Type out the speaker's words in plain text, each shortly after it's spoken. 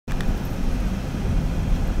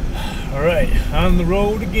Alright, on the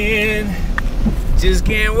road again. Just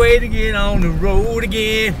can't wait to get on the road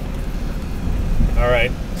again.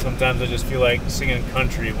 Alright, sometimes I just feel like singing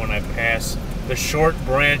country when I pass the Short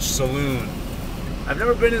Branch Saloon. I've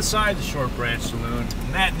never been inside the Short Branch Saloon,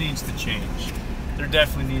 and that needs to change. There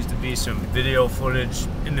definitely needs to be some video footage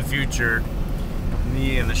in the future of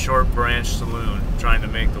me in the Short Branch Saloon trying to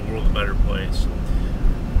make the world a better place.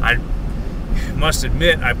 I must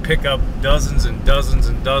admit, I pick up dozens and dozens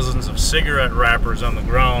and dozens of cigarette wrappers on the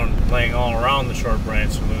ground laying all around the Short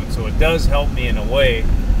Branch Saloon, so it does help me in a way,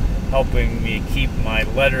 helping me keep my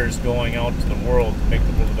letters going out to the world to make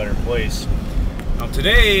the world a better place. Now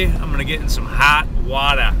today, I'm going to get in some hot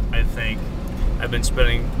water, I think. I've been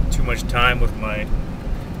spending too much time with my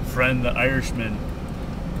friend, the Irishman,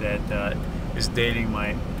 that is dating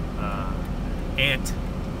my aunt.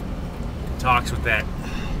 Talks with that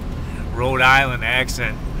Rhode Island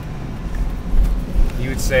accent. He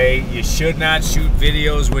would say, you should not shoot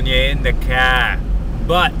videos when you're in the car.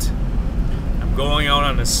 But I'm going out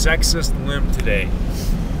on a sexist limb today.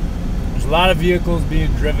 There's a lot of vehicles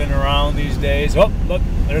being driven around these days. Oh, look,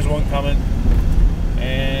 there's one coming.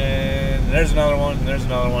 And there's another one, and there's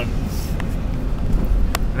another one.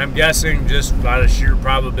 And I'm guessing, just out of sheer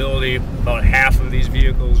probability, about half of these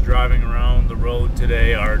vehicles driving around the road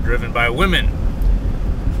today are driven by women.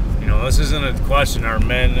 You know, this isn't a question, are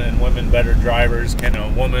men and women better drivers? Can a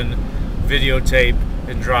woman videotape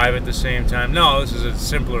and drive at the same time? No, this is a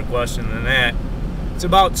simpler question than that. It's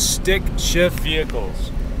about stick shift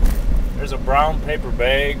vehicles. There's a brown paper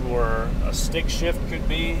bag where a stick shift could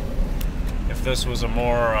be, if this was a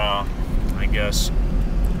more, I guess,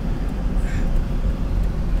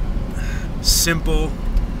 simple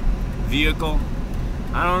vehicle.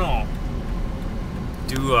 I don't know.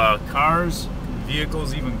 Do cars,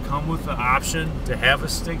 vehicles even come with the option to have a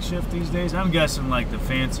stick shift these days? I'm guessing like the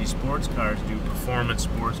fancy sports cars do, performance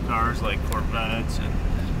sports cars like Corvettes and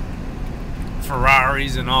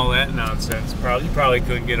Ferraris and all that nonsense. You probably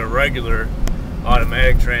couldn't get a regular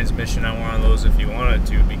automatic transmission on one of those if you wanted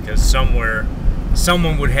to, because somewhere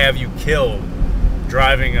someone would have you killed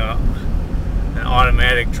driving an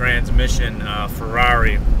automatic transmission.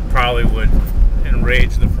 Ferrari probably would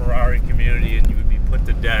enrage the Ferrari community and you would be put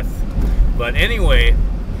to death. But anyway,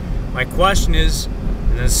 my question is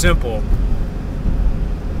simple.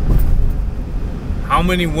 How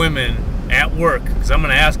many women at work, because I'm going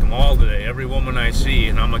to ask them all today, every woman I see,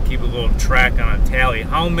 and I'm going to keep a little track on a tally,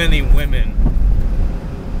 how many women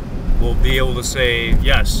will be able to say,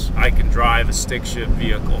 yes, I can drive a stick shift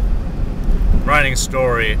vehicle? I'm writing a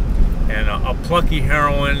story, and a plucky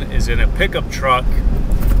heroine is in a pickup truck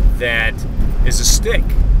that is a stick,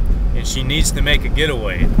 and she needs to make a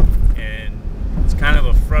getaway. It's kind of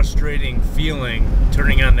a frustrating feeling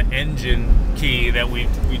turning on the engine key that we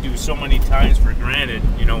do so many times for granted,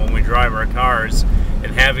 you know, when we drive our cars, and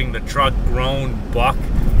having the truck groan, buck,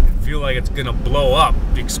 and feel like it's gonna blow up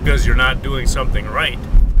because you're not doing something right.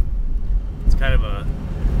 It's kind of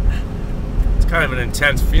an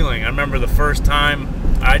intense feeling. I remember the first time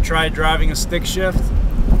I tried driving a stick shift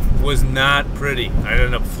was not pretty. I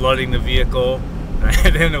ended up flooding the vehicle, and I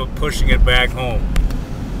ended up pushing it back home.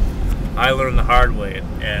 I learned the hard way,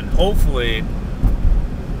 and hopefully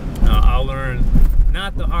I'll learn,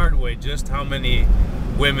 not the hard way, just how many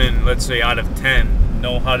women, let's say out of 10,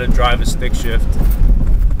 know how to drive a stick shift.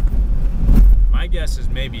 My guess is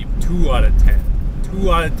maybe 2 out of 10.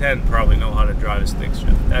 2 out of 10 probably know how to drive a stick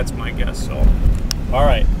shift. That's my guess. So,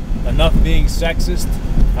 alright, enough being sexist.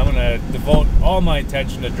 I'm going to devote all my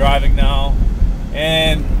attention to driving now,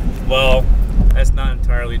 and, well, that's not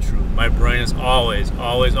entirely true. My brain is always,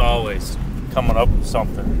 always, always coming up with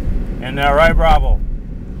something. And right, Bravo?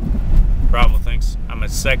 Bravo thinks I'm a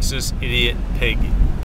sexist idiot pig.